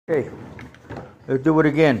Okay, let's do it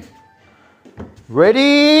again.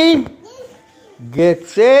 Ready? Get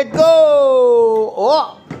set, go!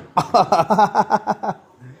 Oh!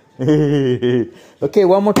 Okay,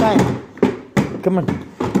 one more time. Come on.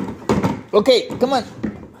 Okay, come on.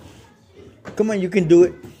 Come on, you can do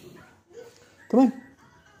it. Come on.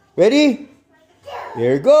 Ready?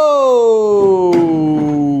 There it goes.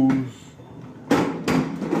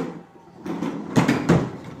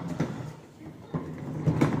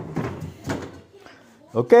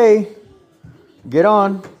 Okay. Get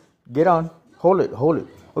on. Get on. Hold it. Hold it.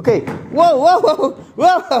 Okay. Whoa, whoa, whoa,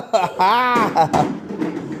 whoa.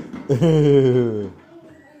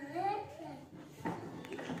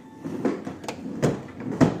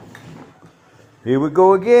 Here we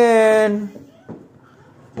go again.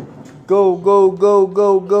 Go, go, go,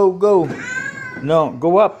 go, go, go. No,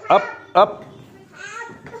 go up, up, up.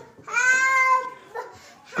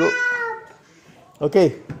 Go.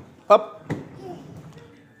 Okay, up.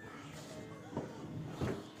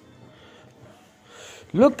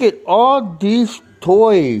 Look at all these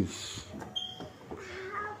toys.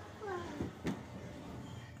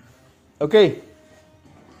 Okay.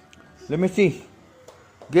 Let me see.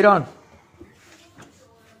 Get on.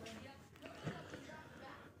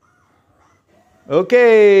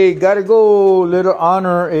 Okay, gotta go. Little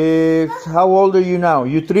Honor is, how old are you now?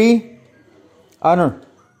 You 3? Honor.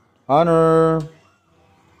 Honor.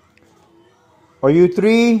 Are you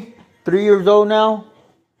 3? 3 years old now?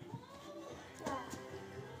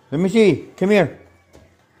 Let me see. Come here.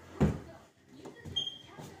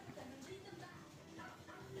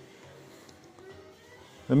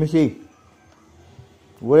 Let me see.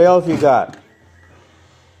 What else you got?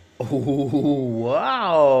 Oh,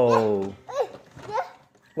 wow.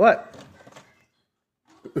 What?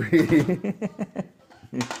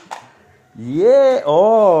 Yeah.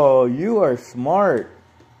 Oh, you are smart.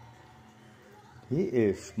 He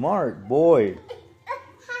is smart, boy.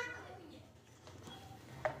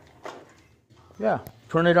 Yeah,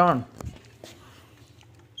 turn it on.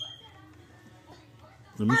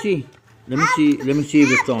 Let me see. Let me see. Let me see if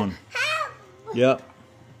it's on. Yeah.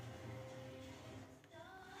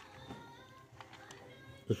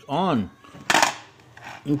 It's on.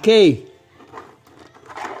 Okay.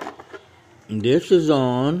 This is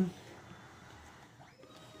on.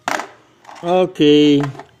 Okay.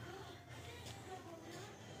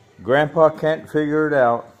 Grandpa can't figure it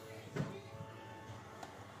out.